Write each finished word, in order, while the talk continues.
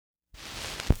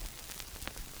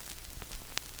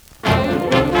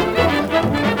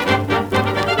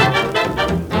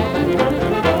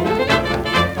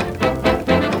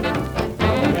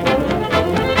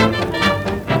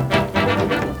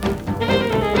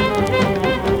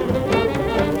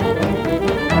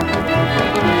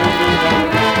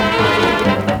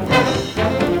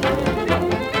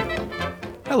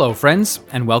friends,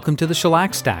 and welcome to the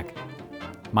Shellac Stack.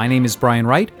 My name is Brian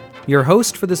Wright, your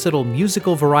host for this little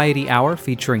musical variety hour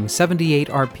featuring 78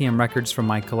 RPM records from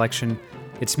my collection.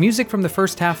 It's music from the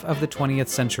first half of the 20th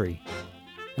century.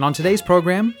 And on today's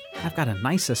program, I've got a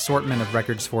nice assortment of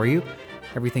records for you.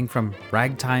 Everything from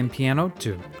ragtime piano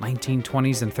to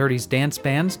 1920s and 30s dance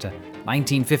bands to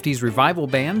 1950s revival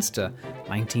bands to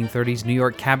 1930s New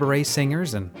York cabaret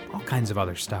singers and all kinds of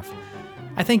other stuff.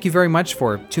 I thank you very much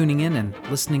for tuning in and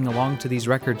listening along to these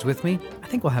records with me. I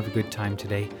think we'll have a good time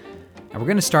today. And we're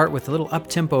going to start with a little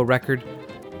up-tempo record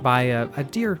by a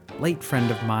dear late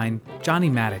friend of mine, Johnny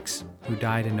Maddox, who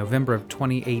died in November of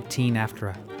 2018 after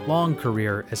a long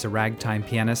career as a ragtime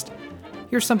pianist.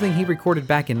 Here's something he recorded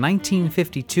back in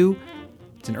 1952.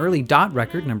 It's an early dot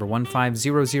record, number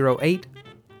 15008,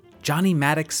 Johnny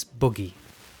Maddox Boogie.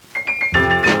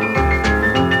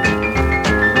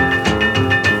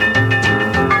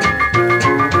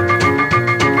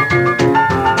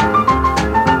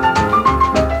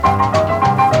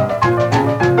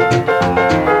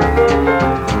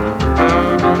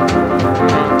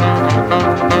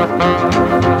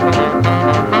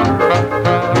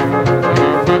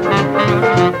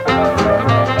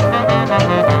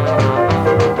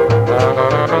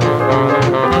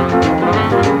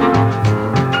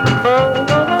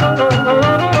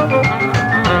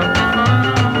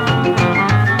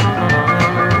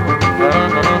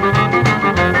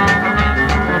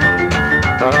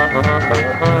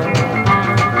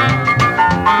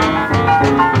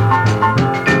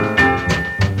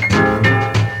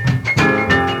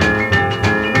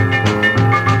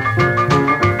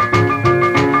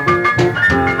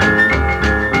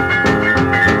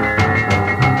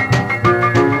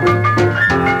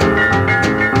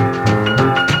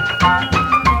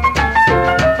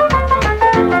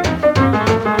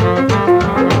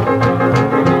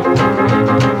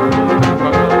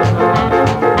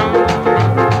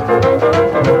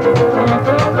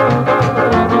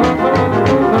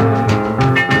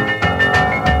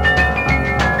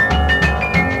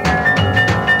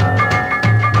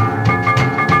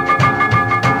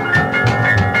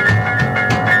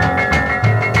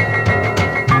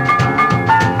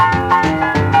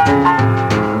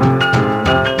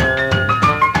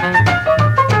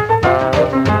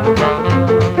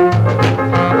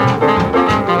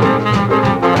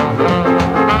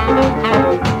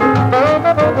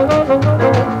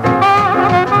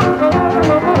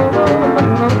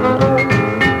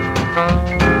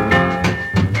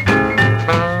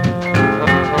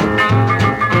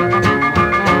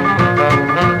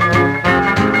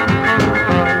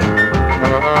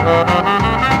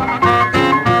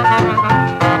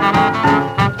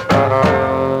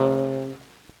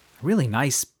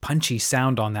 Nice punchy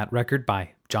sound on that record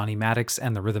by Johnny Maddox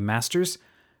and the Rhythm Masters.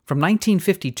 From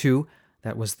 1952,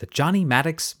 that was the Johnny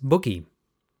Maddox Boogie.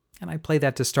 And I play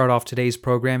that to start off today's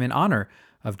program in honor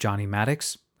of Johnny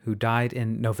Maddox, who died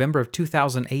in November of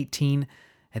 2018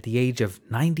 at the age of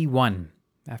 91,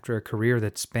 after a career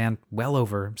that spanned well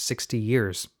over 60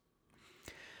 years.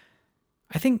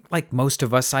 I think, like most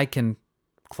of us, I can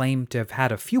claim to have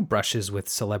had a few brushes with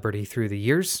celebrity through the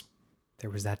years. There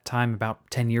was that time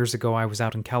about 10 years ago I was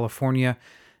out in California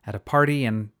at a party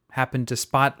and happened to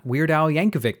spot Weird Al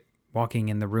Yankovic walking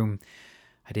in the room.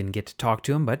 I didn't get to talk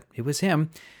to him, but it was him.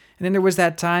 And then there was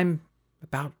that time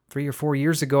about 3 or 4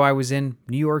 years ago I was in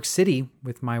New York City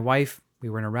with my wife. We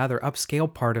were in a rather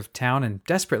upscale part of town and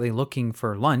desperately looking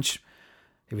for lunch.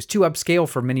 It was too upscale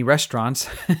for many restaurants.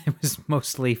 It was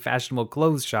mostly fashionable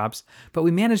clothes shops. But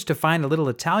we managed to find a little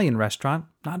Italian restaurant,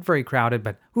 not very crowded,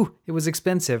 but it was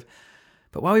expensive.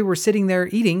 But while we were sitting there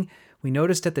eating, we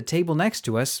noticed at the table next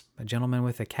to us a gentleman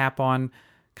with a cap on,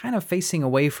 kind of facing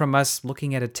away from us,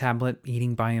 looking at a tablet,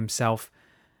 eating by himself.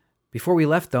 Before we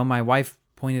left, though, my wife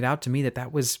pointed out to me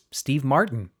that was Steve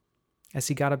Martin. As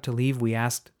he got up to leave, we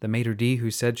asked the maitre d',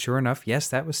 who said, sure enough, yes,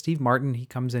 that was Steve Martin. He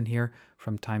comes in here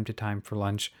from time to time for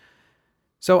lunch.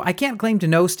 So I can't claim to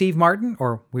know Steve Martin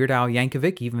or Weird Al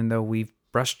Yankovic, even though we've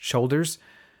brushed shoulders.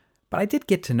 But I did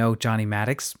get to know Johnny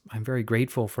Maddox. I'm very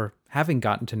grateful for having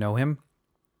gotten to know him.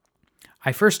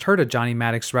 I first heard a Johnny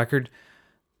Maddox record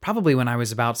probably when I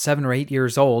was about 7 or 8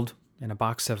 years old in a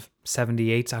box of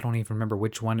 78s. I don't even remember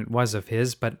which one it was of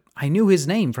his, but I knew his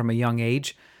name from a young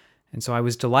age. And so I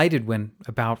was delighted when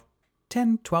about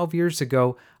 10, 12 years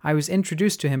ago, I was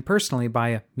introduced to him personally by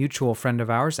a mutual friend of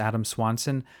ours, Adam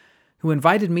Swanson, who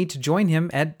invited me to join him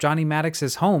at Johnny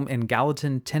Maddox's home in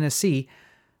Gallatin, Tennessee,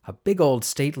 a big old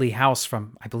stately house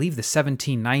from, I believe, the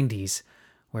 1790s,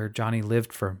 where Johnny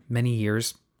lived for many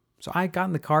years. So I got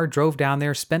in the car, drove down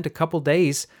there, spent a couple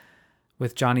days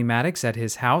with Johnny Maddox at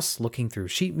his house, looking through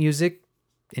sheet music,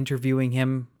 interviewing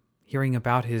him, hearing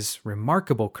about his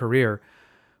remarkable career,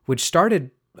 which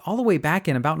started all the way back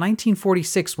in about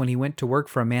 1946 when he went to work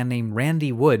for a man named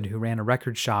Randy Wood, who ran a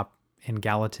record shop in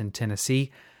Gallatin,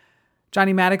 Tennessee.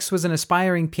 Johnny Maddox was an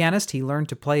aspiring pianist. He learned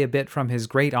to play a bit from his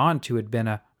great aunt, who had been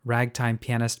a ragtime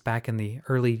pianist back in the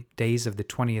early days of the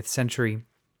 20th century.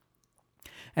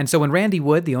 And so when Randy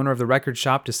Wood, the owner of the record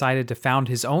shop, decided to found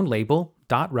his own label,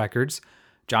 Dot Records,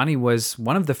 Johnny was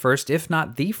one of the first, if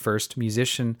not the first,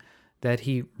 musician that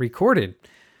he recorded.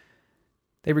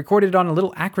 They recorded on a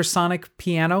little acrosonic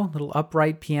piano, little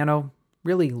upright piano,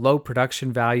 really low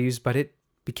production values, but it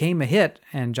became a hit,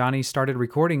 and Johnny started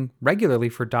recording regularly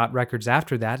for Dot Records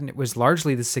after that, and it was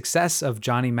largely the success of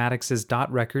Johnny Maddox's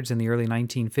Dot Records in the early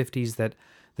 1950s that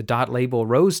the Dot label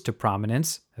rose to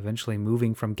prominence, eventually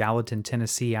moving from Gallatin,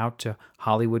 Tennessee out to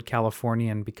Hollywood,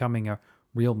 California, and becoming a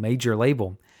real major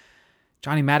label.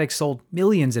 Johnny Maddox sold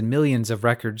millions and millions of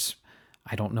records.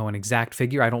 I don't know an exact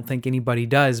figure, I don't think anybody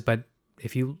does, but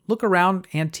if you look around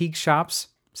antique shops,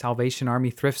 Salvation Army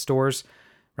thrift stores,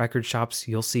 record shops,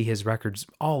 you'll see his records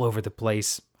all over the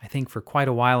place. I think for quite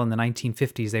a while in the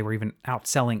 1950s, they were even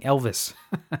outselling Elvis.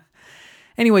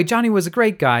 Anyway, Johnny was a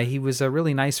great guy. He was a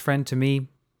really nice friend to me.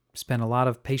 Spent a lot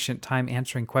of patient time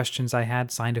answering questions I had,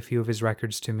 signed a few of his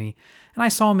records to me, and I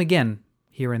saw him again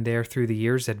here and there through the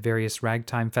years at various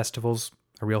ragtime festivals.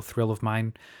 A real thrill of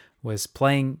mine was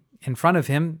playing in front of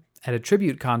him at a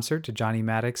tribute concert to Johnny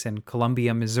Maddox in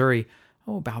Columbia, Missouri,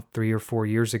 about 3 or 4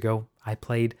 years ago. I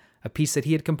played a piece that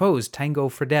he had composed, Tango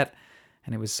Fredette,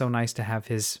 and it was so nice to have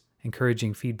his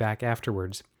encouraging feedback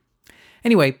afterwards.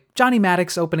 Anyway, Johnny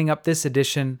Maddox opening up this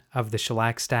edition of the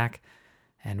Shellac Stack,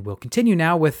 and we'll continue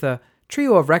now with a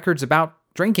trio of records about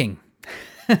drinking.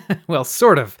 Well,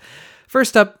 sort of.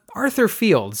 First up, Arthur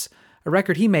Fields, a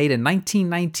record he made in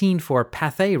 1919 for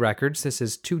Pathé Records. This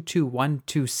is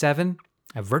 22127,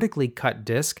 a vertically cut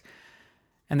disc.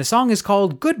 And the song is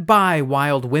called Goodbye,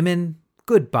 Wild Women,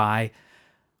 Goodbye.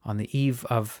 On the eve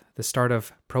of the start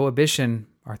of Prohibition,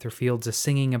 Arthur Fields is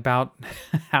singing about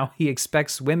how he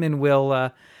expects women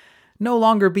will no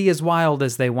longer be as wild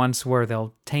as they once were.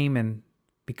 They'll tame and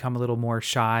become a little more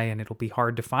shy, and it'll be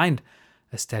hard to find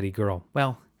a steady girl.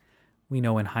 Well, we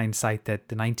know in hindsight that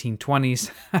the 1920s,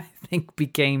 I think,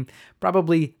 became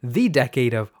probably the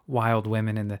decade of wild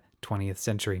women in the 20th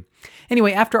century.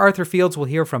 Anyway, after Arthur Fields, we'll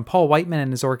hear from Paul Whiteman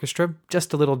and his orchestra,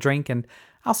 Just a Little Drink, and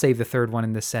I'll save the third one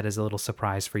in this set as a little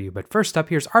surprise for you. But first up,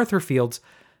 here's Arthur Fields,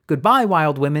 Goodbye,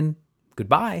 Wild Women,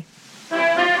 Goodbye.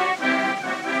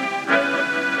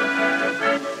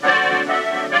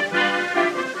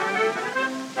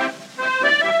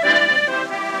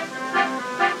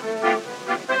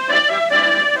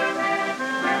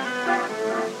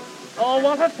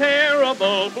 What a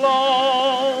terrible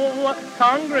blow.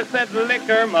 Congress said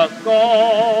liquor must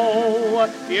go.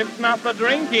 It's not the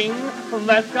drinking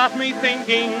that's got me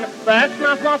thinking. That's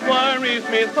not what worries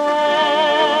me so.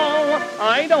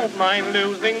 I don't mind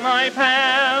losing my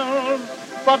pals,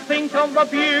 but think of the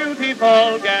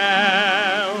beautiful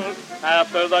gals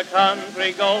after the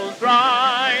country goes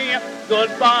dry.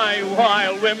 Goodbye,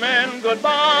 wild women,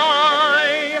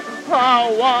 goodbye.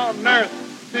 How on earth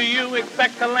do you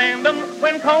expect to land 'em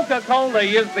when Coca-Cola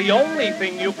is the only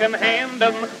thing you can hand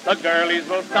 'em? The girlies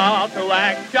will start to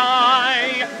act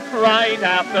shy right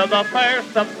after the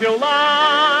 1st of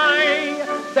July.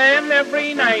 Then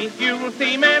every night you'll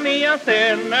see many a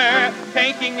sinner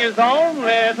taking his own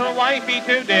little wifey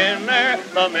to dinner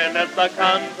the minute the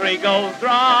country goes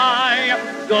dry.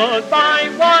 Goodbye,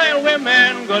 wild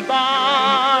women,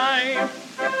 goodbye.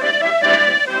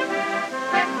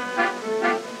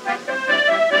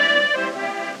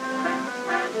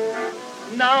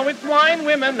 Now it's wine,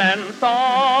 women, and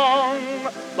song,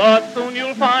 but soon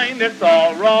you'll find it's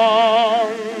all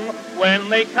wrong. When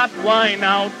they cut wine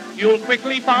out, you'll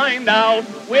quickly find out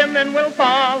women will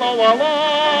follow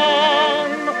along.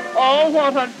 Oh,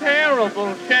 what a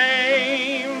terrible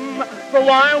shame. The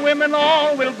wild women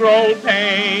all will grow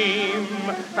tame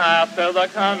after the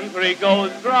country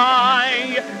goes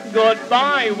dry.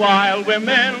 Goodbye, wild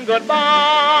women,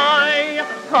 goodbye.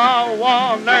 How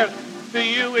on earth do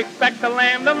you expect to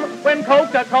land 'em when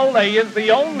Coca-Cola is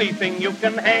the only thing you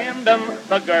can hand 'em?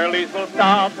 The girlies will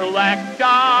start to act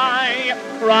shy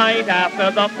right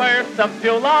after the 1st of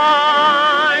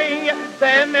July.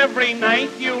 Then every night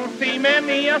you'll see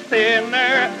many a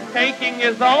sinner taking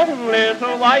his own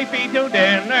little wifey to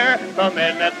dinner the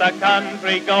minute the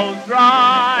country goes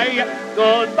dry.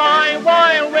 Goodbye,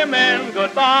 wild women,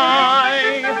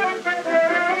 goodbye.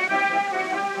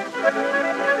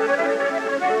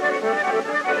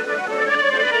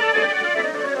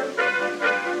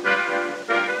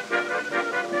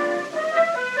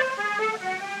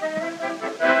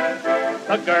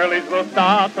 girlies will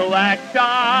start to act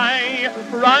shy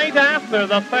right after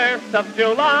the 1st of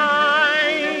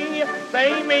July.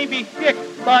 They may be sick,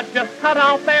 but just cut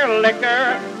out their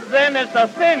liquor. Then it's a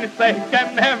cinch they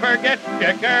can never get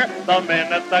chicker the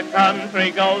minute the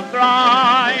country goes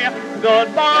dry.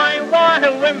 Goodbye,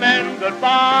 wild women,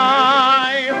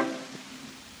 goodbye.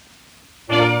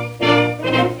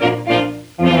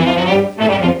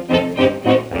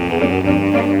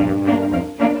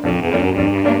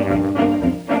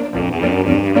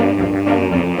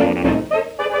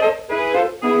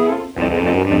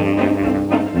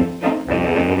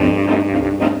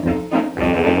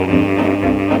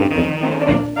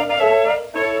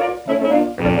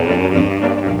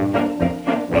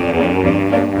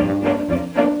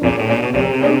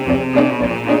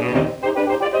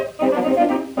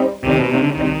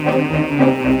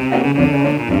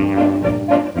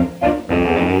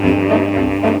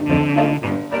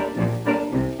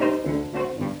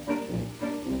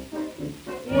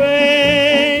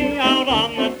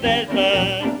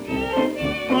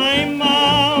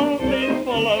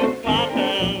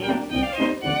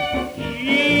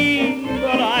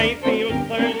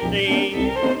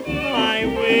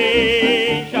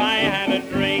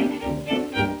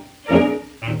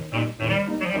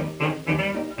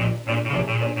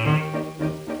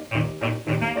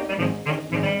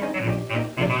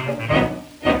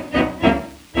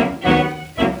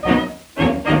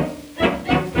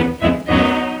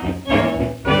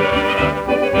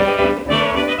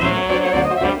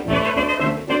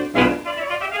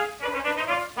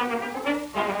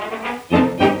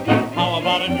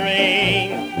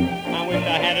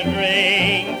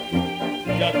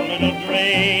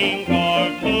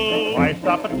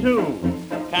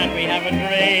 Can't we have a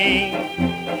drink?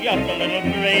 Just a little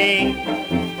drink.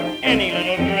 Any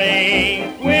little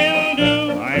drink will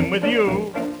do. I'm with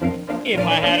you. If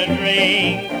I had a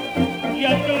drink,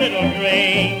 just a little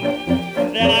drink,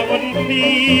 then I wouldn't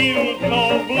feel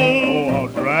so blue. Oh, how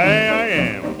dry I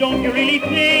am. Don't you really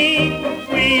think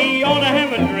we ought to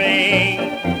have a drink?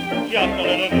 Just a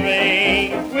little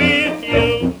drink with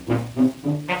you.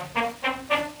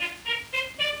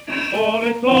 For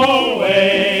it's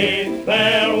always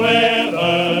fair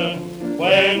weather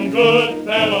when good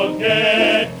fellows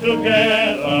get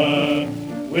together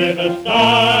with a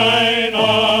stein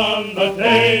on the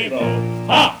table,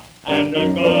 ha! And a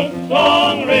good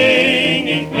song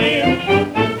ringing clear.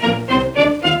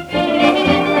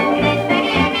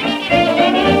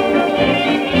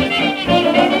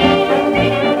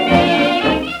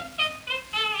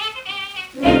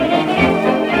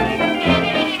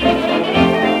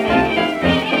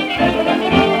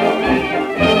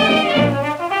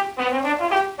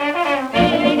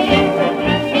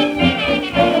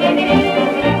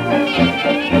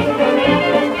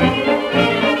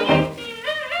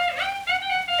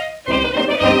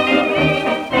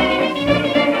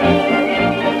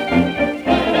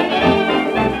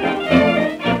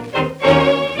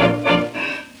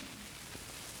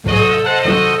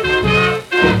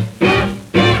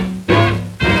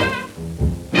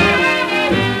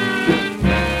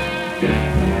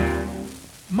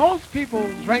 Most people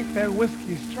drink their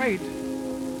whiskey straight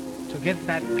to get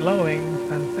that glowing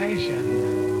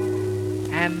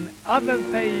sensation. And others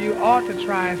say you ought to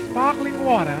try sparkling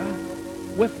water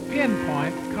with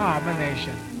pinpoint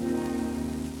carbonation.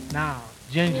 Now,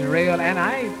 ginger ale and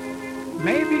ice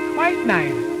may be quite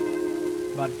nice,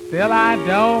 but still I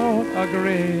don't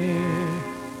agree.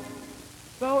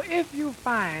 So if you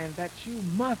find that you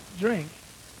must drink,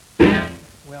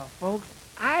 well, folks,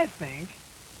 I think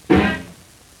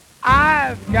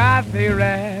I've got the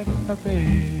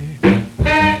recipe.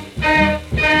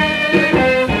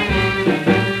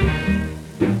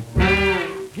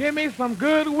 Give me some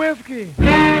good whiskey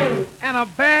and a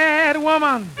bad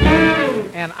woman,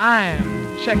 and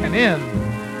I'm checking in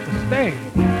to stay.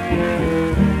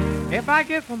 If I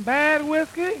get some bad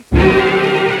whiskey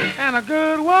and a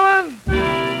good woman,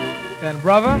 then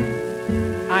brother,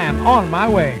 I am on my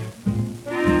way.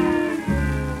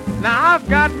 Now I've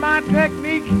got my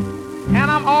technique, and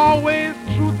I'm always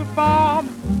true to form.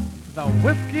 The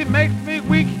whiskey makes me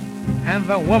weak, and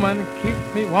the woman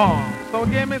keeps me warm. So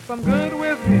give me some good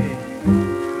whiskey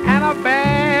and a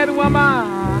bad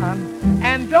woman,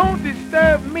 and don't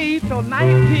disturb me till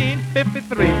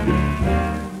 1953.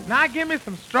 Now give me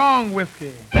some strong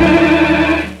whiskey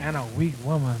and a weak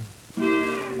woman,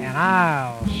 and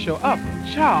I'll show up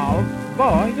Charles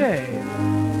Boyer.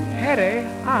 Hetty,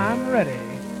 I'm ready.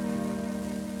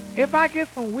 If I get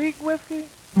some weak whiskey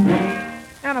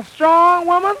and a strong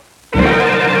woman,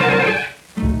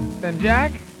 then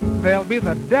Jack, there'll be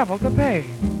the devil to pay.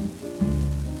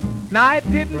 Now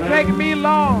it didn't take me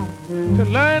long to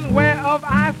learn whereof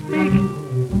I speak.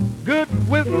 Good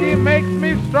whiskey makes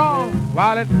me strong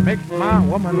while it makes my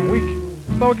woman weak.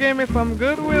 So give me some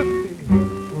good whiskey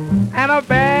and a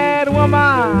bad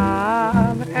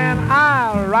woman, and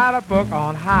I'll write a book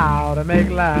on how to make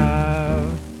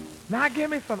love. Now give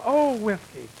me some old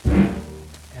whiskey and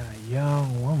a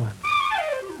young woman,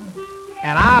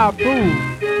 and I'll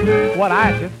prove what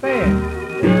I just said.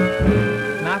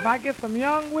 Now if I get some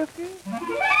young whiskey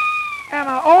and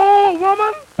an old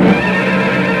woman,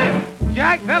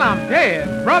 Jack, then I'm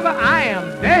dead. Brother, I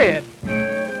am dead.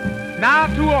 Now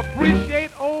to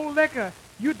appreciate old liquor,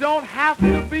 you don't have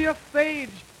to be a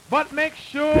sage, but make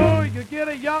sure you get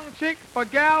a young chick, for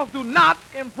gals do not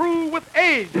improve with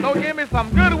age. So give me some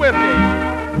good whiskey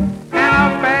and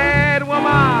a bad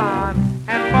woman,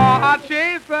 and for a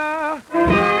chaser,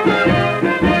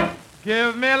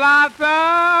 give me lots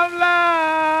of love.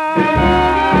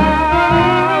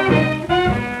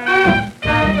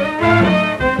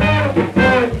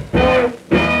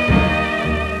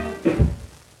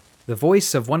 The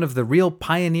voice of one of the real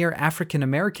pioneer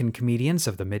African-American comedians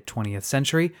of the mid-20th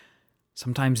century,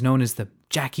 sometimes known as the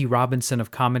Jackie Robinson of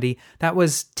comedy, that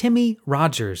was Timmy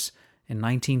Rogers in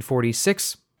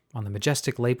 1946 on the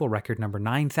Majestic label, record number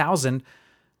 9000.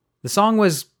 The song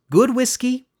was Good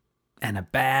Whiskey and a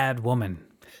Bad Woman.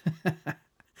 A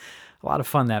lot of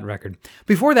fun, that record.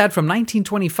 Before that, from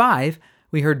 1925,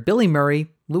 we heard Billy Murray,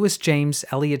 Louis James,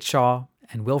 Elliott Shaw,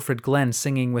 and Wilfred Glenn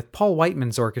singing with Paul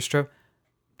Whiteman's orchestra,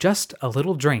 Just a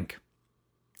Little Drink,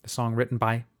 the song written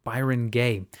by Byron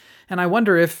Gay. And I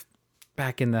wonder if,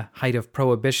 back in the height of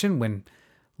Prohibition, when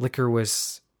liquor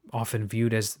was often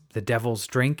viewed as the devil's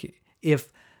drink,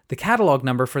 if the catalog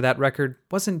number for that record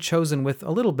wasn't chosen with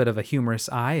a little bit of a humorous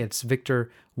eye. It's Victor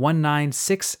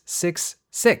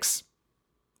 19666.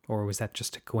 Or was that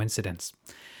just a coincidence?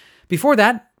 Before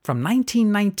that, from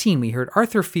 1919, we heard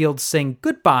Arthur Fields sing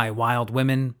Goodbye, Wild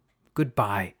Women,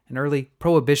 Goodbye, an early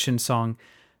Prohibition song,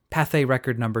 Pathé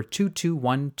record number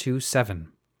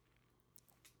 22127.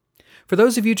 For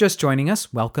those of you just joining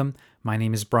us, welcome. My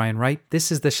name is Brian Wright.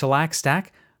 This is the Shellac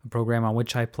Stack, a program on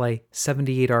which I play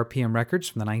 78 RPM records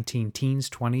from the 19-teens,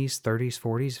 20s, 30s,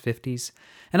 40s, 50s.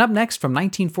 And up next, from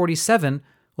 1947,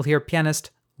 we'll hear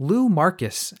pianist Lou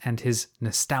Marcus and his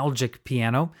nostalgic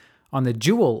piano on the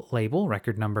Jewel label,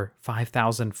 record number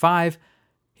 5005.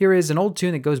 Here is an old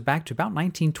tune that goes back to about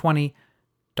 1920,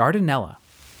 Dardanella.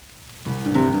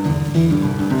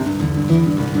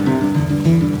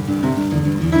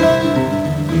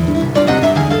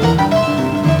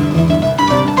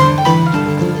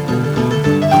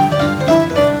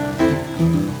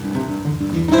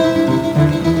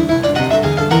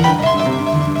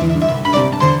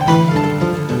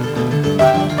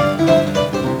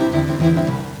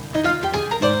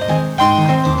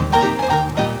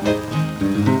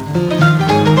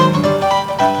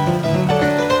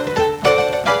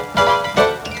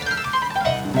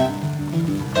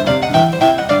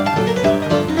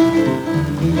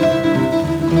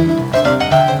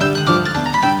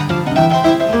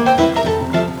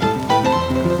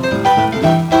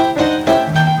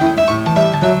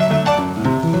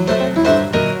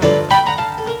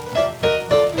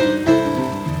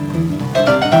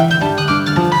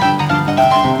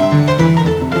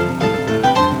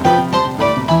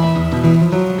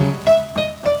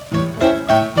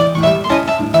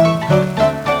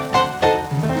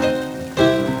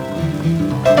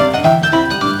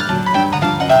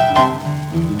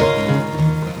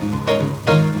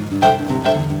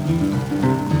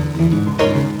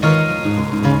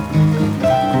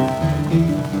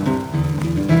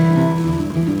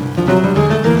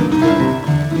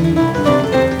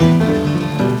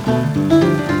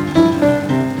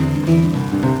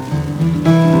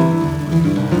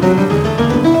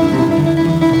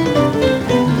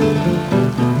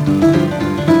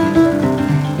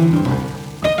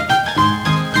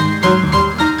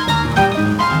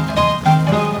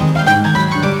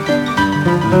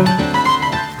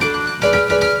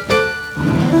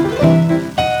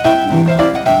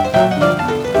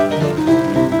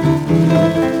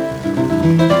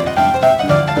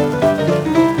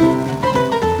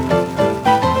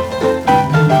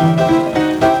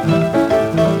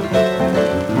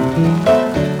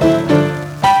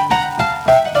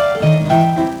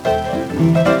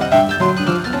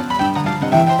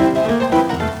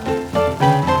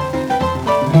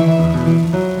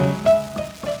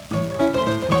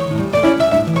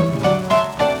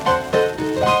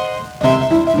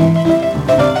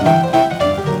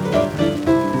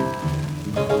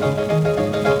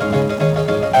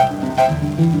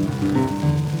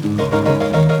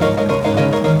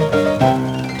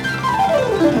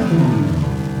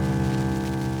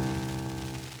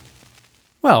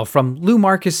 Well, from Lou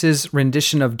Marcus's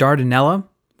rendition of Dardanella,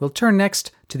 we'll turn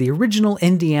next to the original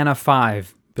Indiana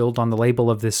 5, billed on the label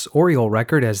of this Oriole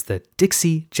record as the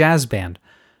Dixie Jazz Band.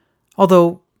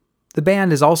 Although the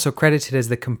band is also credited as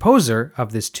the composer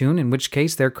of this tune, in which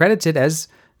case they're credited as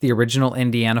the original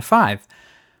Indiana 5.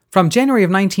 From January of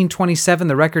 1927,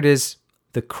 the record is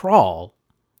The Crawl.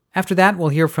 After that, we'll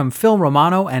hear from Phil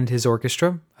Romano and his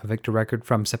orchestra, a Victor record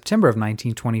from September of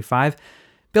 1925.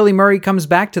 Billy Murray comes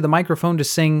back to the microphone to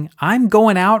sing I'm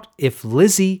Going Out If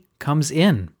Lizzie Comes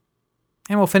In.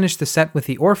 And we'll finish the set with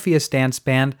the Orpheus Dance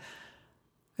Band,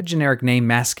 a generic name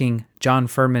masking John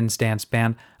Furman's dance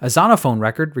band, a Zonophone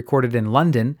record recorded in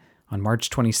London on March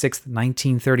 26,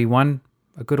 1931,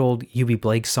 a good old Eubie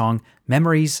Blake song,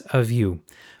 Memories of You.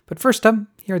 But first up,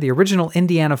 here are the original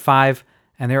Indiana 5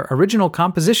 and their original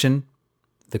composition,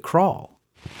 The Crawl.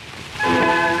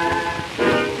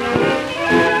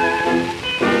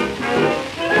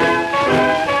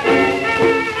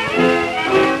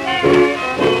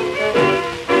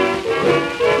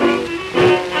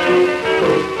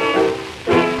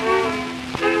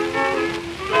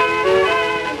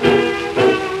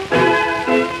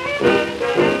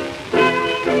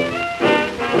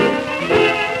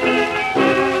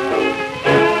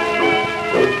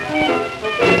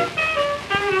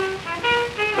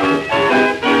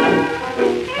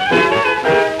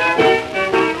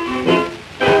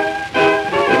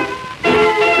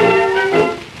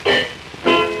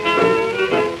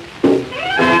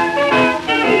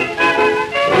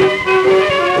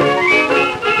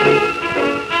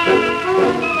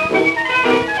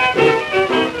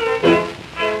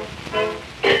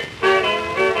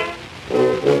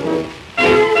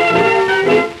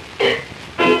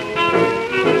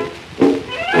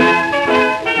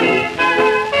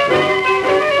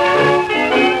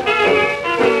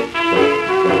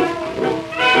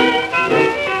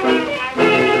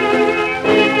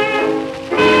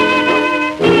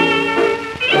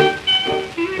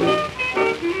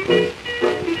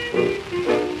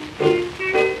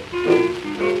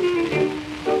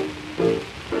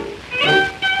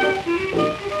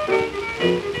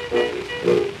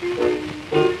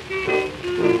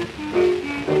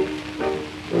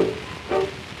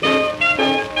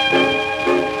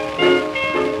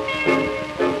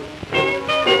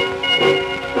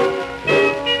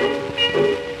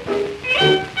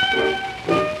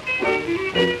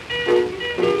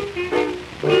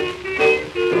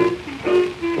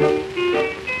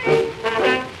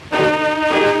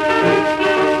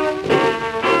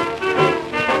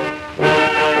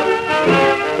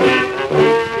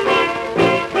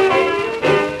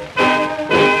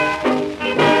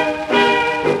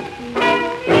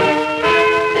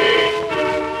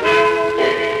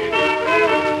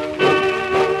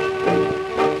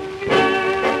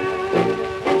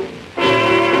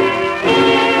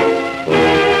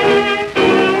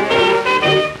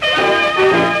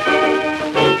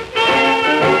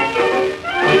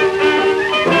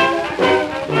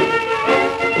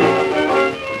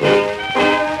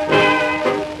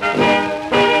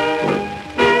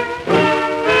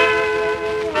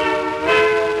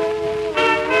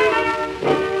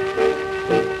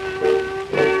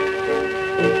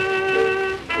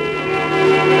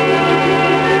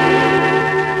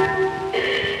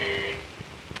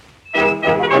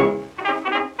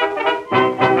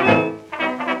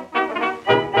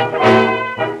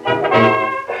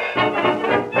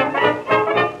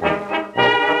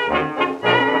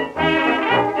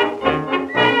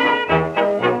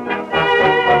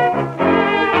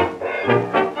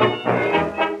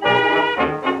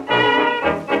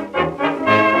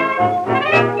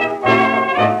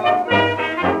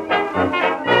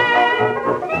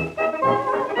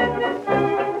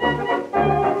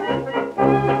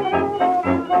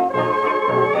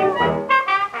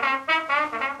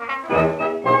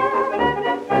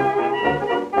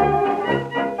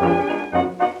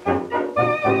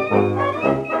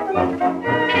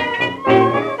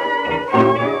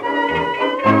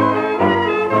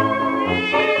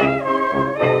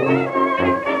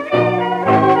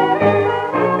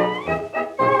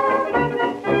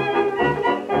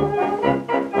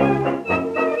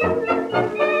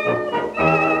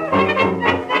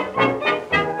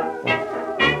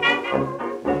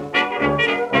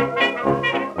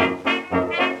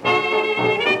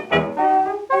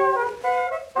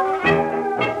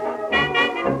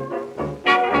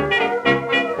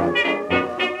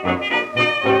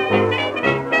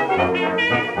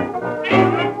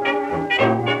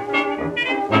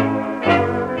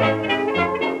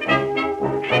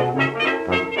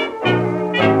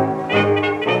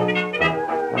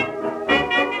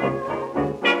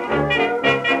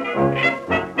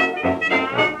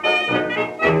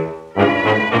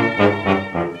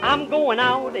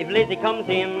 Lizzie comes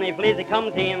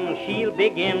in, she'll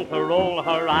begin to roll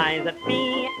her eyes at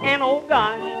me. And oh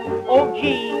gosh, oh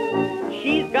gee,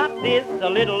 she's got this, a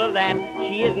little of that.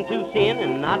 She isn't too thin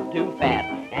and not too fat.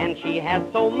 And she has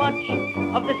so much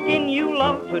of the skin you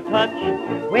love to touch.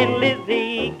 When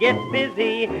Lizzie gets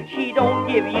busy, she don't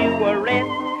give you a rest.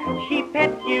 She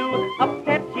pets you,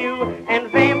 upsets you,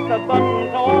 and vamps the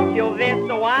buttons off your vest.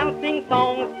 So I'll sing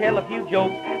songs, tell a few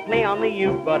jokes, play on the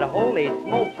uke, but holy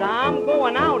smokes, I'm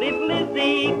going out if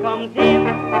Lizzie comes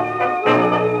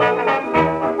in.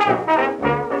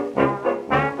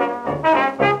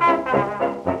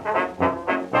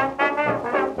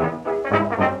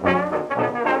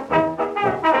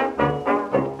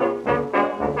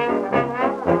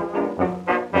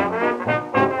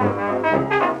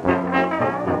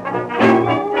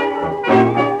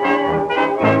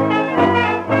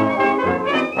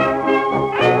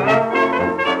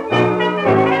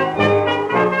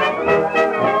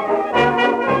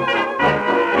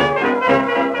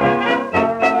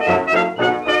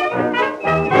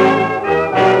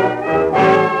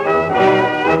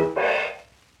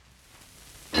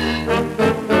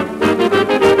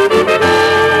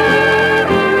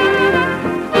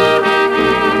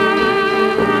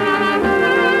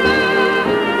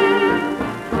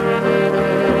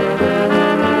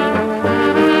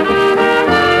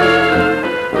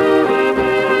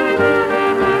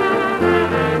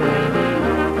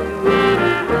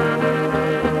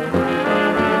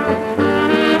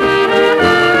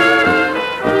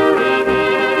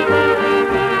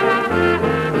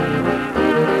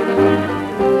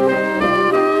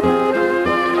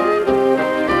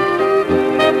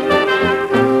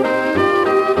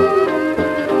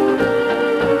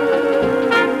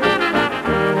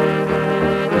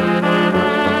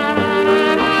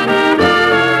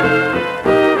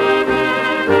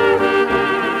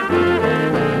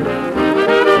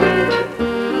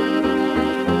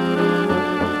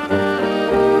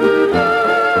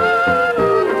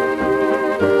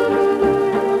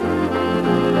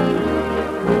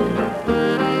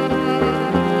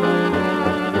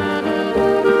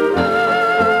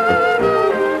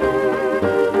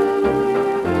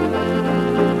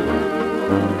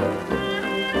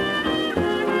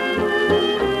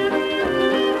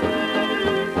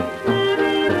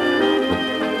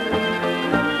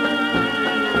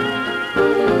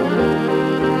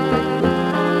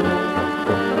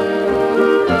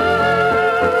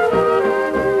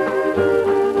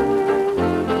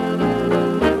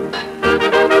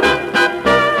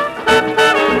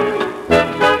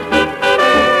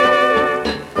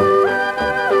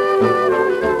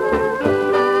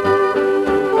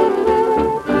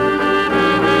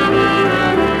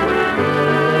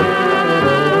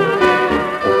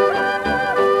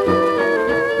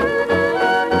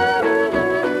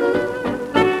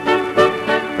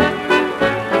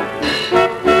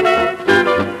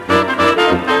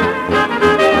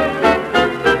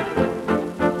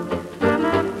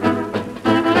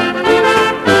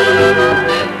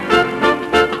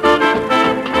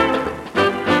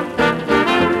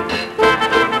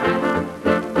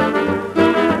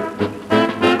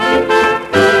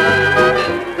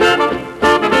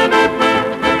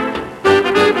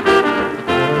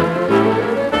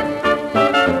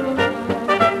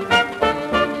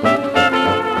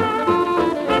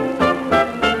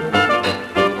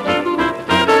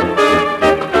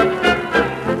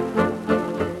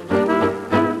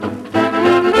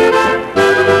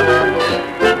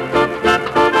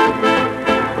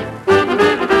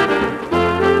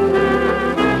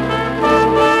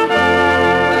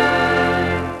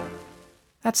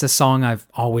 That's a song I've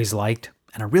always liked,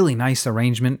 and a really nice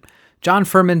arrangement. John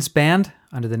Furman's band,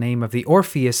 under the name of the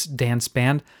Orpheus Dance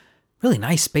Band. Really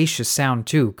nice spacious sound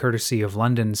too, courtesy of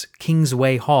London's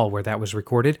Kingsway Hall, where that was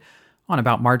recorded on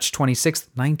about March 26,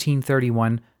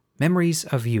 1931, Memories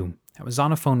of You. That was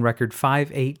Zonophone record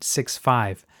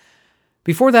 5865.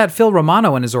 Before that, Phil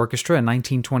Romano and his orchestra in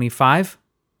 1925.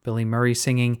 Billy Murray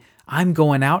singing I'm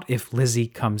Going Out If Lizzie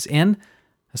Comes In,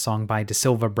 a song by De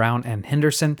Silva, Brown, and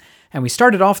Henderson. And we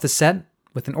started off the set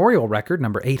with an Oriole record,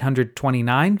 number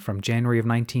 829, from January of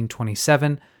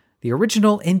 1927, the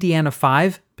original Indiana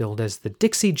 5, billed as the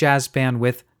Dixie Jazz Band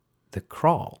with The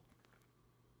Crawl.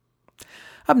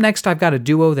 Up next, I've got a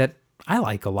duo that I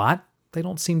like a lot. They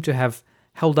don't seem to have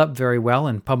held up very well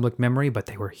in public memory, but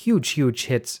they were huge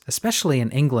hits, especially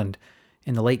in England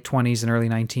in the late 20s and early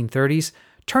 1930s.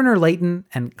 Turner Layton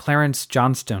and Clarence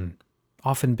Johnston,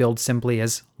 often billed simply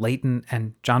as Layton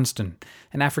and Johnston,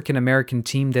 an African-American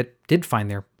team that did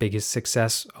find their biggest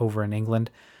success over in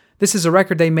England. This is a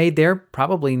record they made there,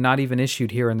 probably not even issued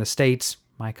here in the States.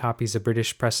 My copy's a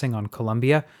British pressing on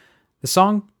Columbia. The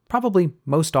song, probably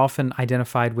most often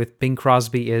identified with Bing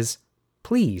Crosby, is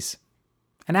Please.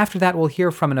 And after that, we'll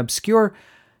hear from an obscure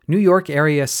New York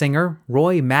area singer,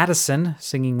 Roy Madison,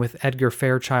 singing with Edgar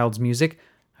Fairchild's music.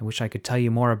 I wish I could tell you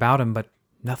more about him, but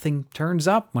nothing turns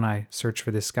up when I search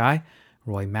for this guy,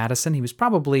 Roy Madison. He was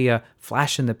probably a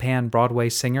flash-in-the-pan Broadway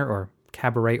singer or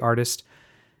cabaret artist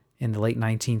in the late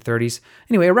 1930s.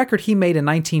 Anyway, a record he made in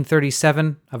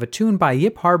 1937 of a tune by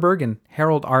Yip Harburg and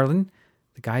Harold Arlen,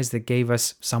 the guys that gave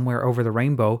us Somewhere Over the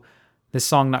Rainbow. This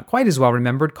song, not quite as well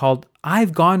remembered, called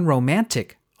I've Gone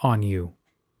Romantic on You.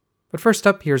 But first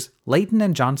up, here's Layton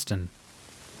and Johnston.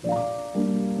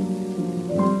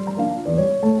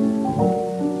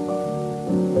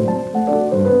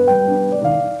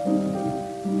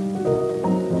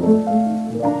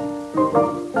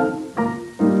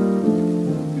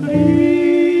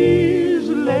 Please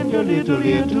lend your little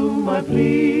ear to my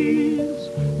please.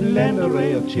 Lend a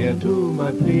ray of cheer to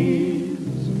my please.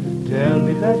 Tell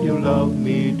me that you love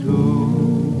me too.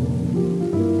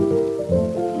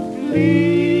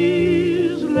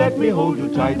 Please let me hold you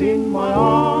tight in my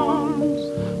arms.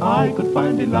 I could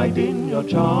find delight in your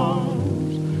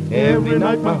charms every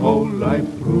night my whole life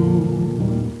through.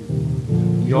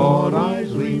 Your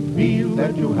eyes reveal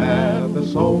that you have the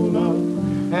soul of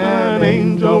an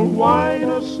angel white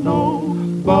as snow.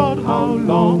 But how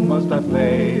long must I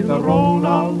play the role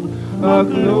of a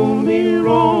gloomy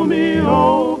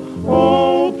Romeo?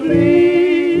 Oh,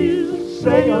 please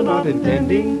say you're not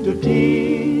intending to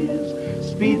tease.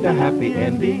 Speed the happy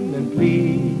ending and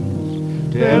please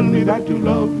tell me that you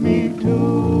love me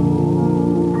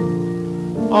too.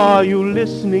 Are you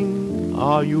listening?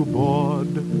 Are you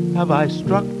bored? Have I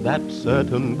struck that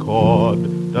certain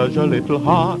chord? Does your little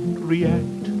heart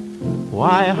react?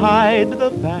 Why hide the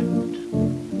fact?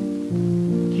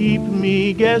 Keep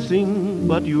me guessing,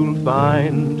 but you'll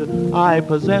find I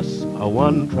possess a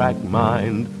one-track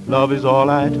mind. Love is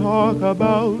all I talk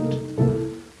about,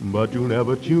 but you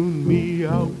never tune me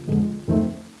out.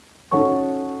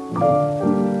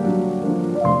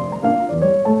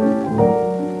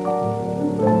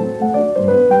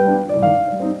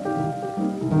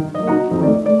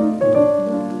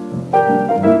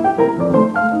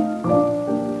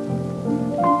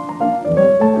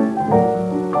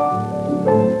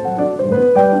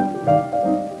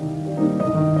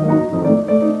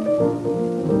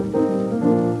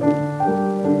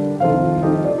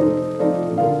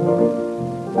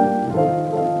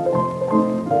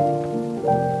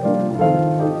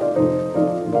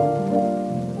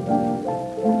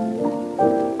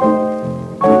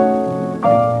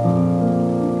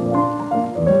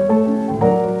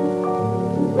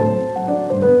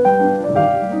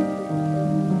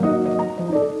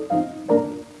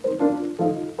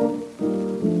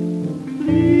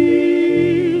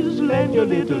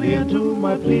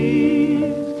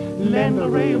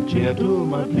 Cheer to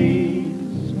my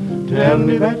please. Tell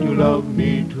me that you love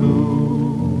me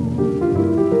too.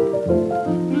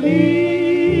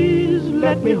 Please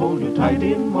let me hold you tight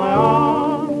in my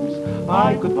arms.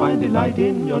 I could find delight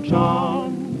in your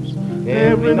charms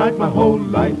every night my whole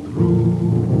life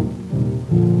through.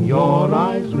 Your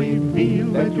eyes reveal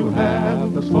that you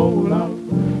have the soul of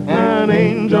an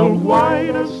angel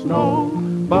white as snow.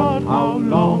 But how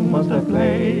long must I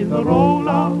play the role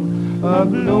of a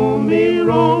gloomy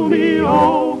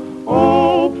Romeo?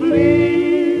 Oh,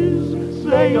 please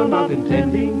say you're not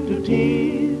intending to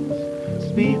tease.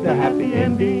 Speed the happy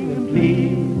ending and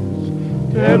please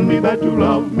tell me that you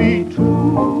love me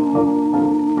too.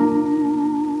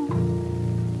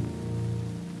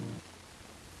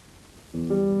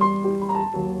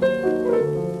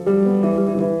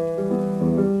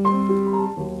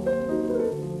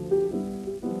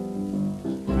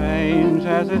 Strange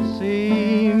as it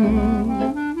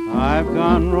seems, I've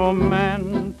gone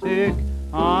romantic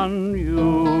on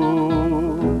you,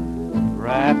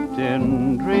 wrapped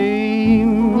in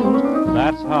dreams.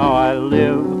 That's how I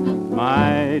live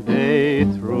my day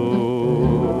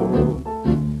through.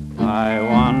 I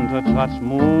want to touch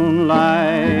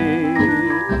moonlight,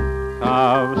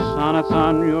 carve sonnets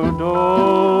on your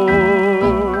door.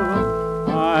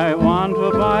 I want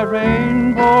to buy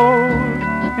rainbows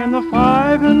in the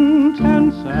 5 and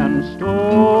 10 cent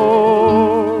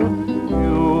store.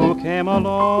 You came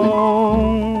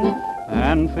along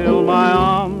and filled my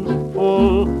arms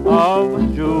full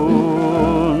of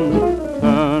June,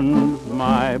 turned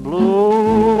my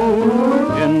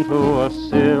blue into a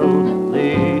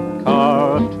silly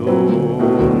cartoon.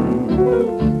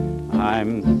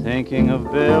 I'm thinking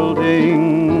of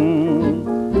building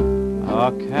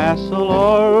a castle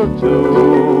or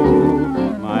two.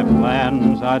 My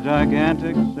plans plans are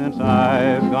gigantic since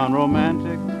I've gone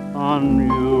romantic on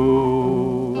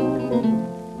you.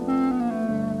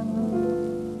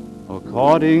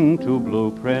 According to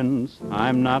blueprints,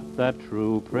 I'm not that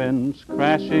true prince,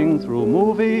 crashing through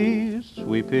movies,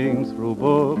 sweeping through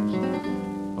books.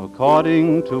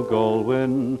 According to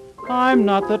Goldwyn, I'm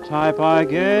not the type, I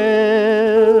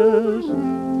guess,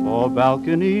 for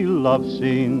balcony love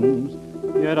scenes,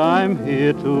 yet I'm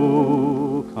here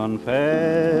to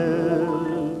confess.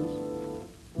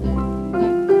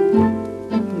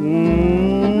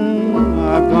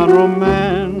 I've gone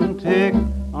romantic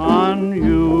on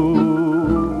you,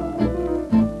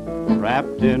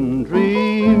 wrapped in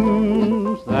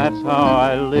dreams, that's how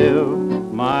I live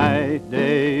my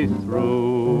day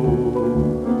through.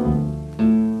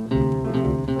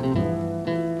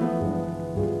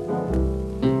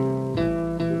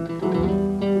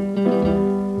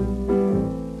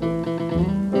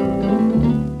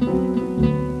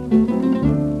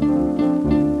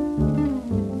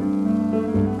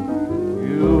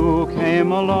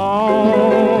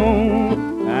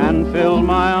 Along and fill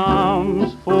my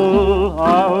arms full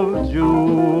of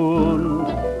June,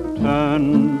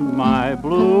 turn my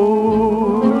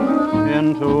blues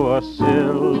into a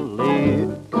silly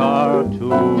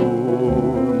cartoon.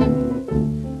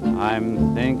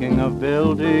 I'm thinking of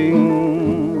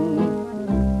building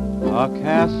a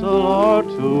castle or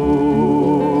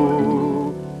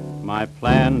two. My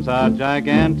plans are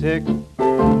gigantic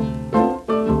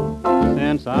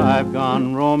since I've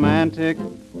gone romantic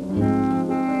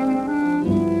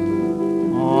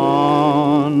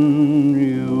on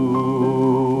you.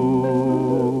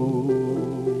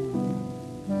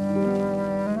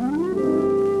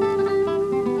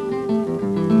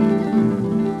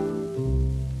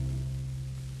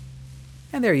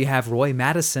 And there you have Roy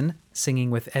Madison singing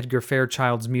with Edgar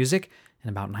Fairchild's music in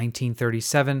about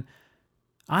 1937.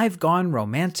 I've Gone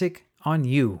Romantic on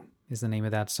You is the name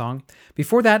of that song.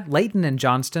 Before that, Layton and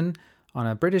Johnston on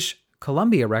a British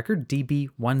Columbia record, DB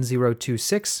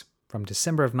 1026, from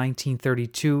December of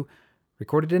 1932,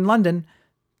 recorded in London.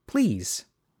 Please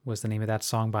was the name of that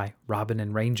song by Robin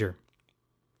and Ranger.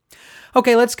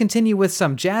 Okay, let's continue with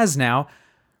some jazz now.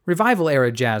 Revival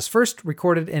era jazz, first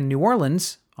recorded in New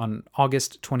Orleans on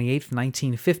August 28,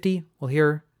 1950. We'll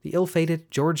hear the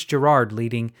ill-fated George Gerard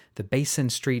leading the Basin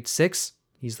Street Six.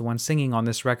 He's the one singing on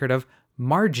this record of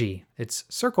Margie. It's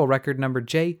circle record number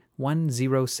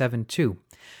J1072.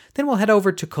 Then we'll head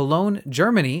over to Cologne,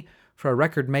 Germany for a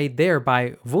record made there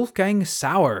by Wolfgang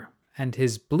Sauer and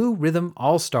his Blue Rhythm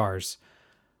All-Stars.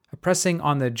 A pressing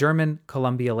on the German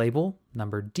Columbia label,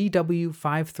 number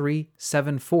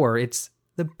DW5374. It's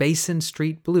the Basin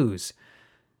Street Blues.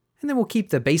 And then we'll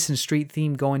keep the Basin Street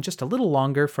theme going just a little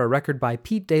longer for a record by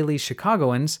Pete Daly's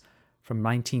Chicagoans from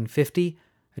 1950,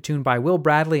 a tune by Will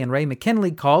Bradley and Ray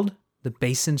McKinley called The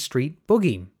Basin Street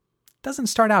Boogie. Doesn't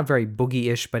start out very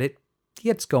boogie-ish, but it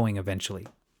gets going eventually.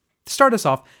 To start us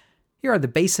off, here are the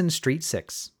Basin Street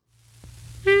Six.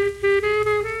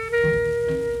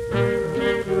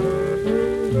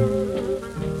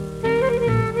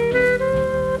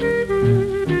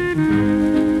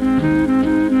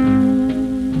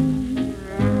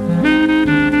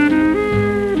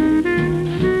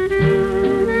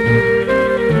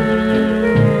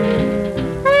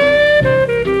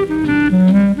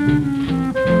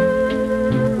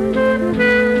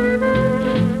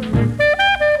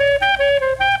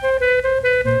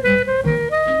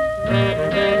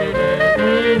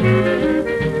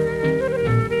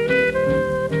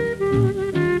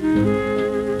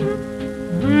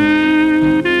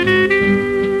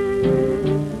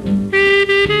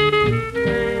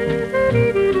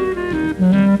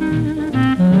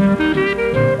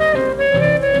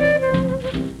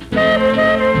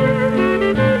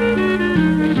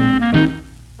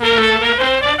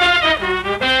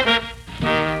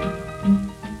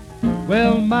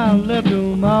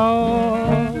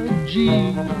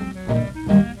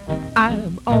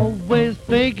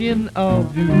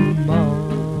 Of you,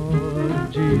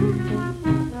 Margie,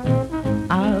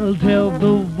 I'll tell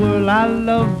the world I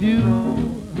love you.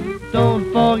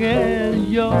 Don't forget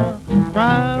your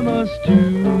promise to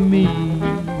me.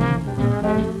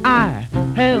 I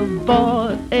have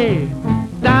bought a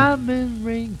diamond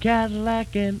ring,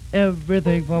 Cadillac, and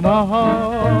everything for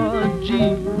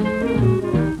Margie.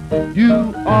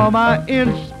 You are my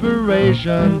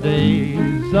inspiration.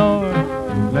 Days are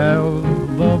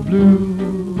never blue.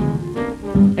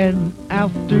 And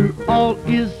after all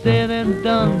is said and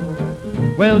done,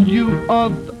 well, you are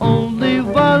the only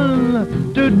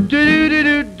one. Do do do do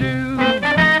do do.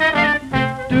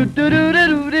 Do do do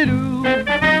do do do.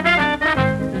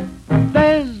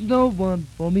 There's no one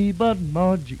but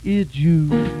Margie, it's you.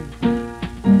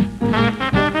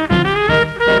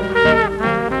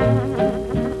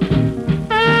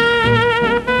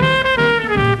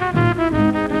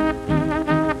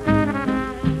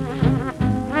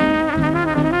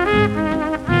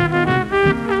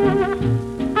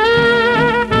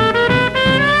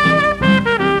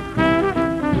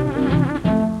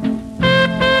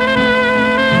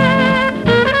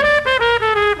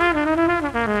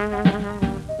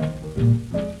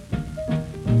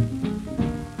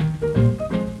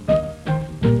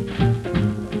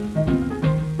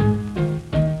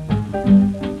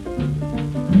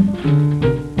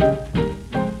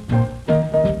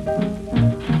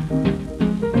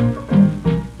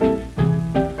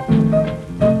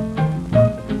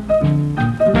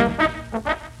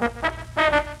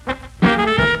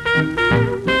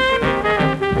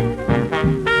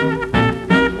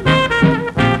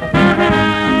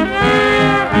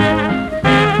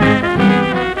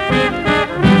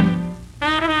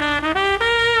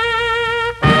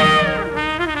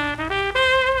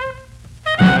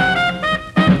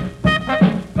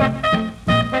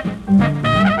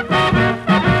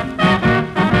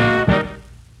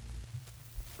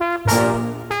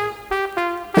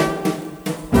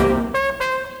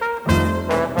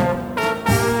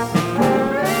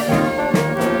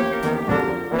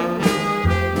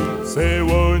 Say,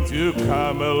 won't you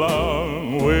come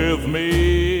along with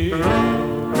me?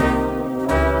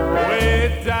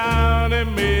 Way down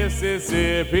in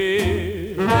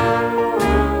Mississippi,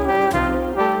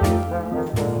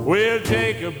 we'll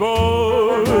take a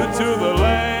boat to the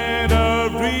land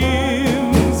of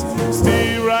dreams,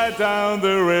 steer right down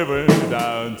the river,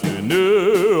 down to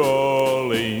New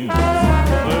Orleans.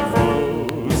 The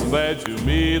folks that you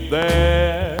meet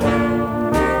there,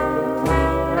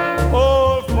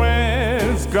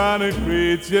 gonna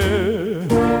greet you.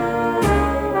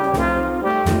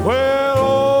 Well,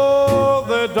 all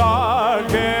the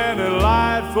dark and the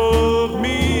light folk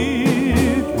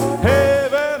meet.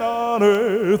 Heaven on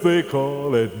earth, they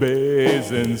call it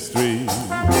Basin Street.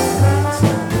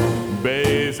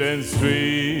 Basin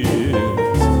Street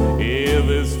is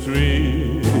the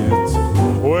street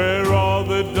where all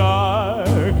the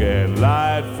dark and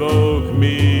light folk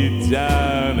meet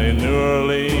down in New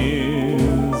Orleans.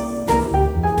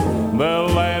 The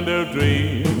land of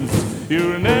dreams,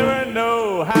 you never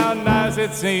know how nice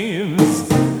it seems,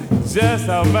 just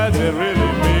how much it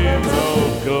really means.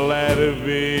 So glad to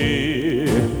be,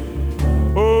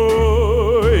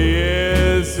 oh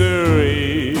yes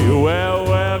sirree, well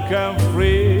welcome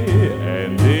free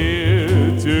and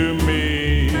dear to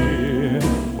me,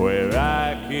 where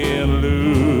I can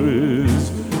lose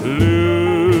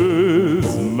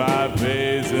my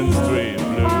Basin Street blues.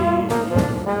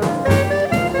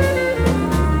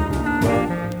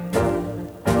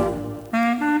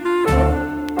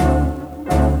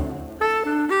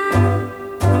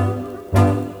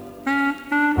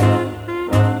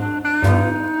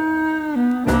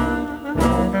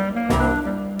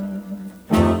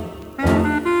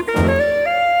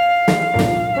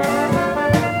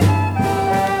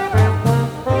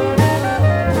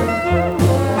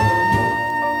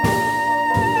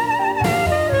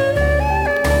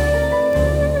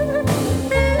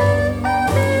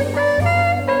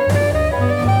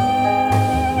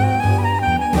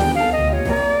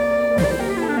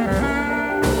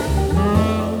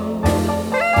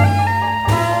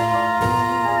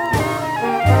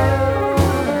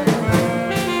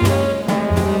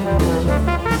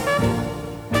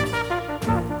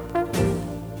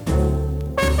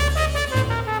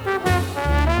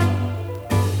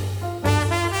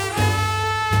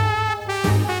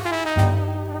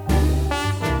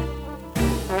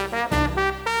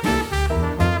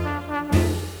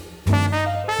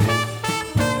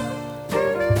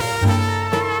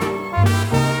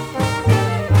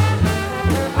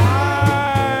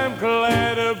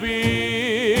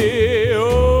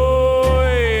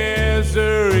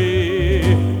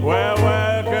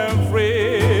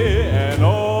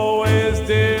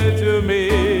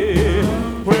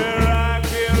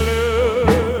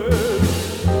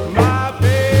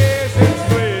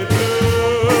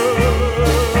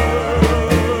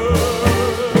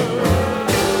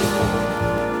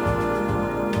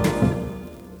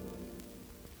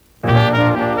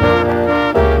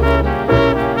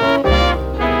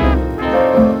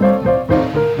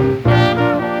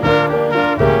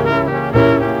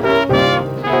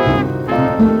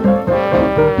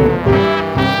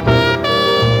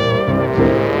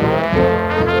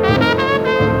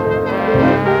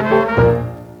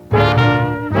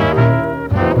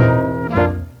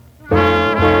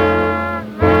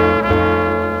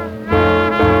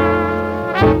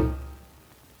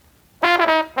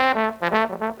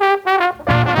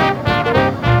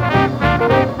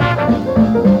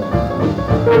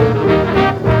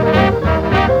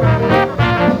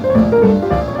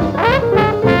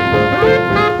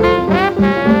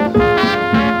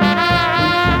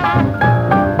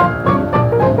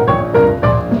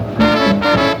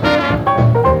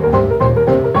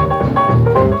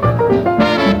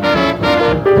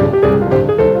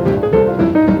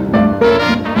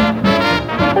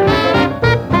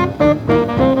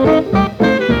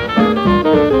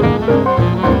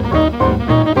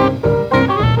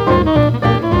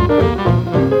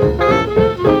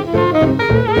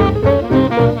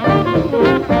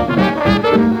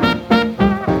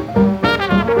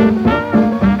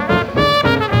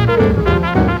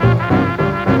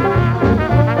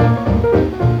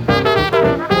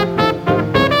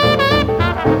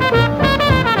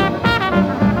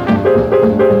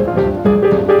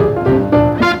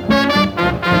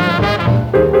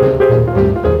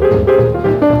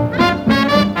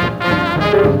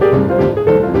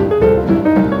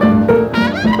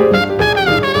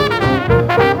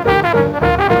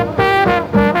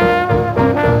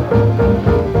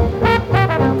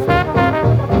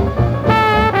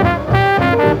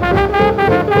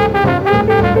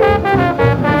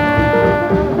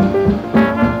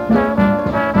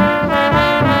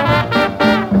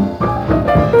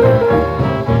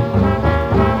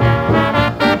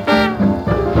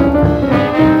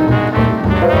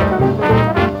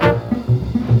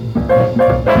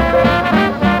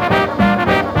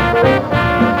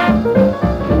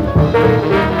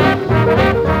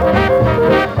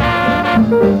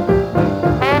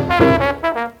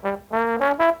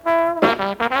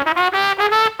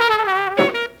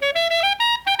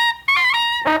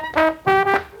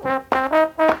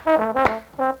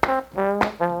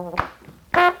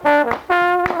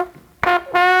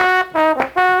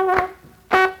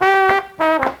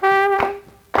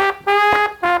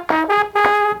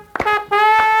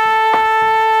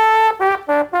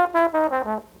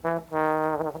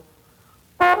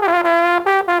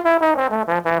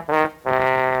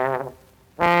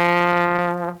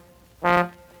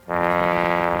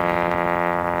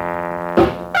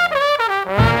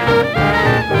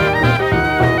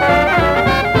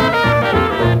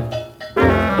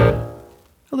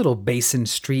 little Basin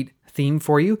Street theme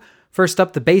for you. First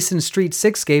up, the Basin Street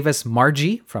Six gave us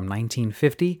Margie from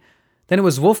 1950. Then it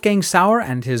was Wolfgang Sauer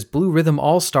and his Blue Rhythm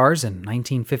All-Stars in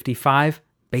 1955,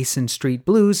 Basin Street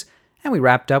Blues, and we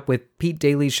wrapped up with Pete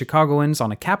Daly's Chicagoans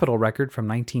on a Capitol record from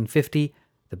 1950,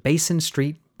 the Basin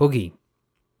Street Boogie.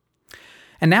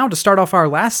 And now to start off our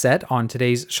last set on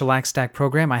today's Shellac Stack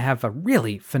program, I have a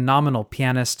really phenomenal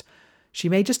pianist. She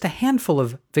made just a handful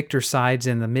of Victor sides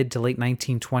in the mid to late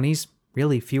 1920s,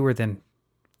 really fewer than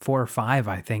 4 or 5,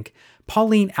 I think.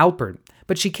 Pauline Alpert.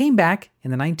 But she came back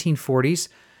in the 1940s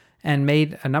and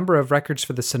made a number of records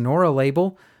for the Sonora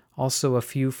label, also a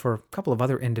few for a couple of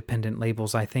other independent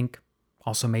labels, I think.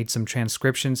 Also made some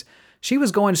transcriptions. She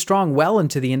was going strong well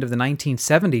into the end of the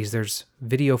 1970s. There's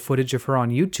video footage of her on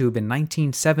YouTube in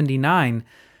 1979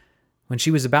 when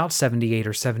she was about 78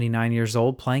 or 79 years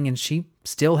old playing, and she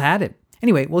still had it.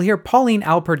 Anyway, we'll hear Pauline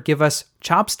Alpert give us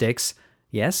Chopsticks.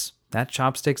 Yes, that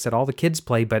Chopsticks that all the kids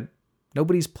play, but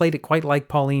nobody's played it quite like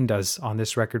Pauline does on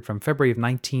this record from February of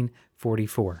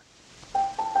 1944.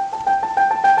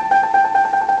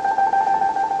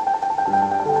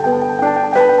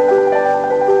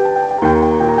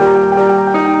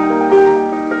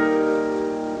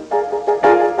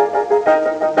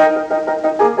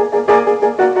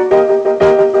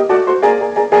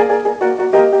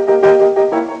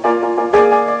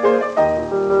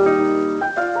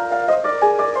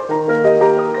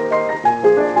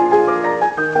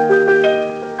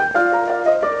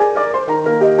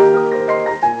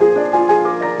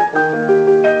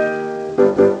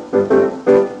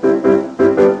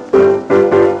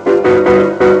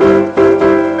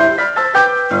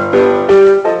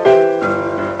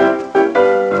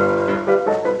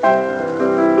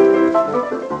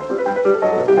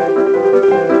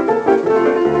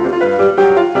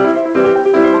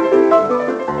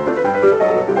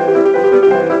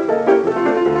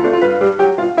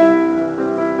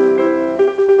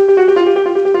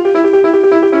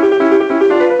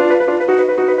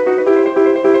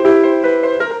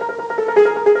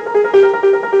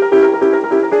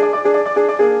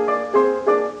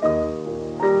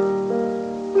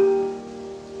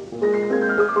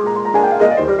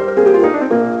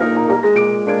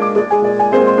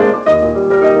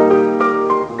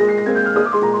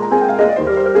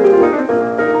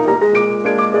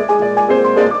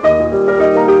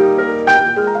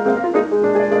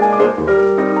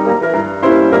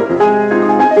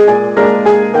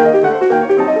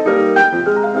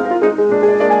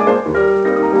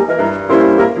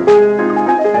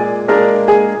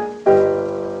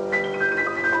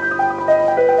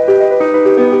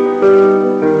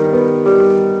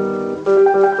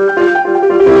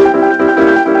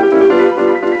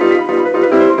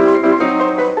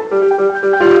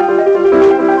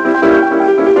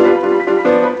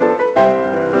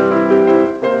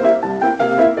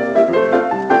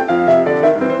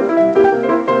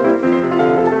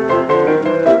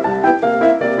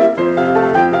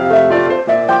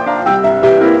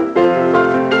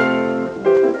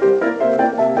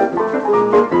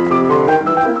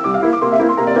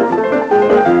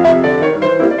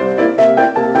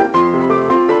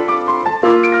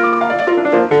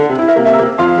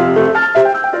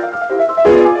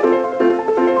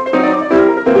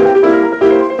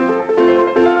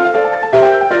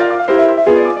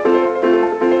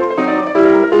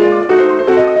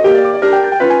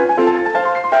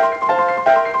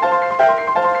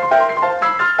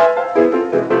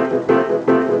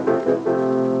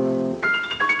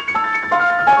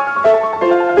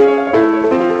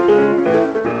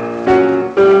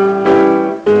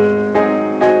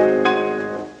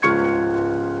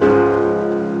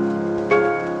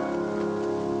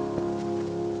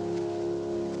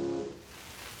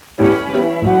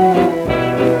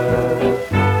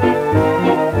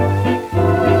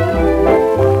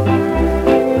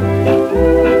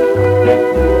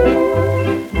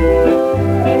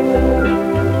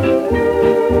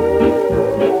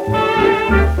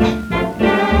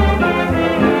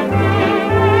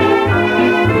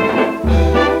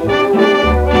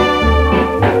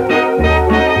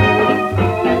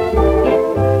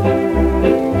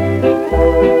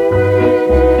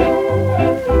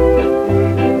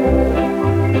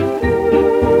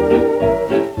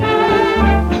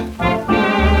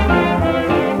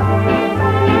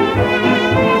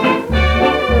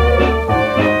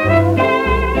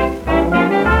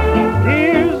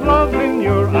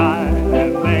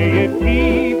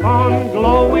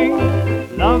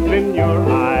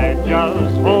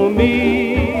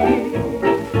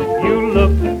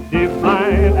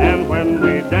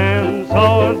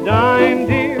 Dine,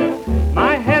 dear,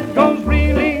 my head goes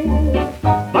reeling,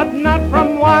 but not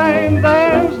from wine.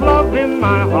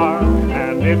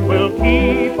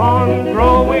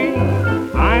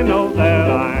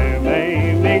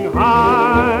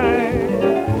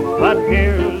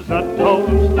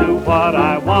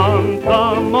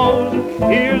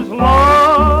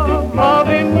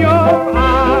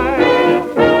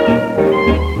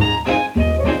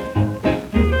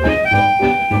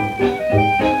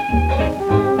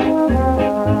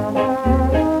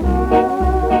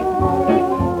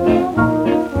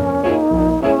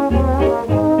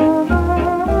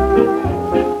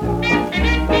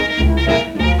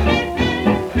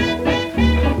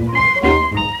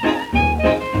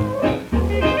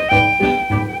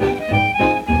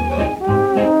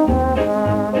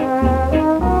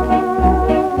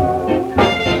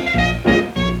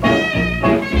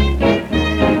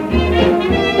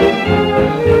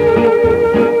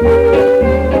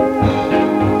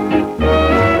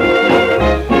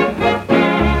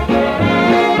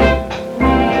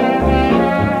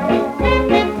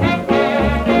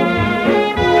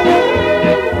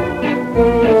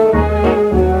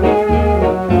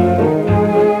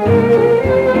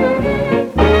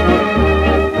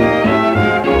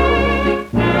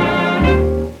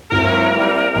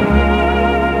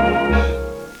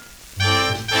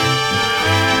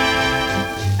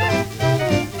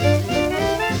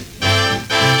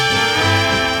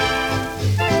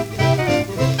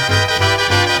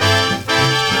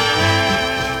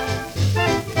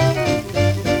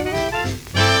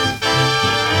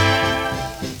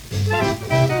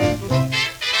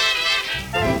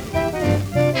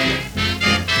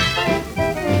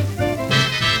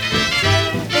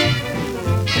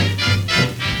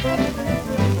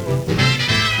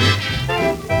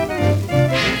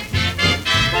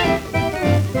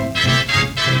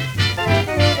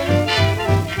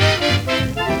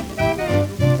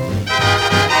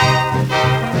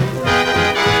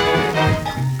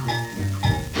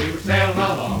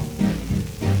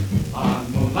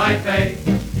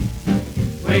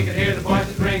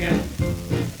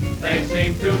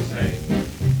 came to say,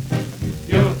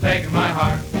 you've taken my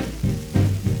heart.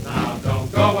 Now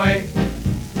don't go away.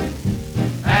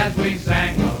 As we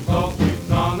sang a low sweet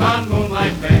song on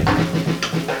Moonlight Bay.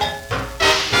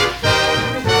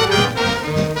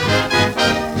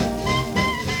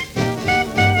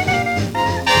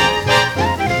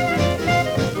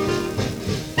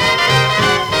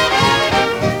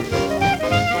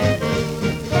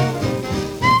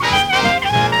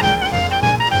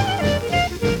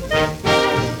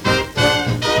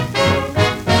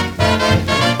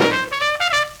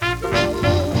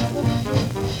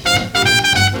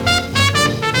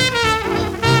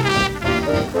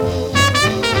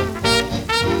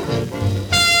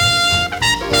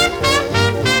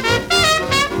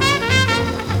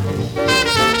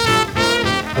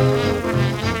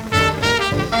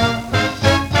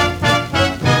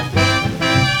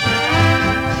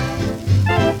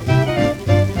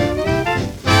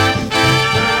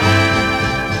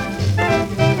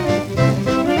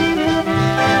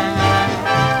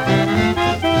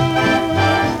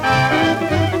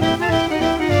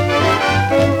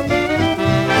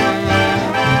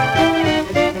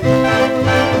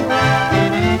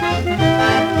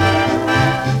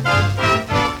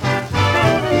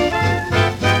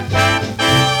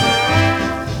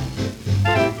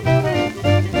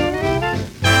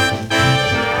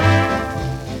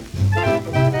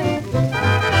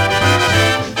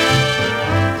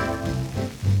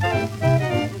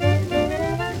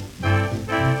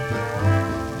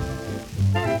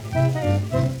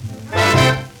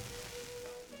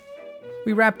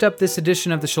 We wrapped up this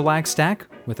edition of the Shellac Stack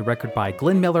with a record by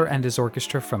Glenn Miller and his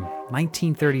orchestra from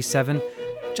 1937,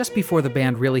 just before the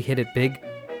band really hit it big.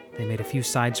 They made a few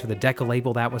sides for the Decca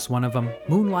label, that was one of them.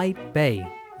 Moonlight Bay,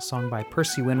 a song by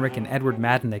Percy Winrick and Edward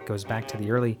Madden that goes back to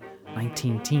the early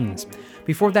 19-teens.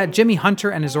 Before that, Jimmy Hunter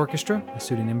and his orchestra, a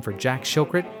pseudonym for Jack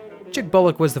Shilkret. Chick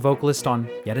Bullock was the vocalist on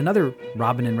yet another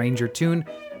Robin and Ranger tune.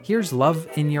 Here's Love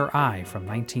in Your Eye from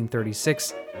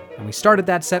 1936. And we started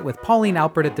that set with Pauline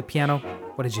Alpert at the piano.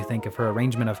 What did you think of her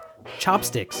arrangement of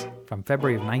Chopsticks from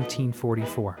February of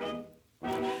 1944?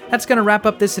 That's going to wrap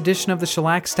up this edition of the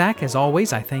Shellac Stack. As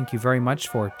always, I thank you very much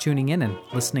for tuning in and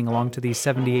listening along to these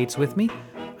 78s with me.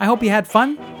 I hope you had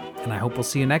fun, and I hope we'll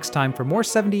see you next time for more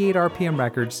 78 RPM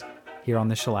records here on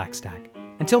the Shellac Stack.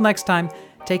 Until next time,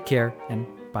 take care and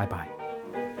bye-bye.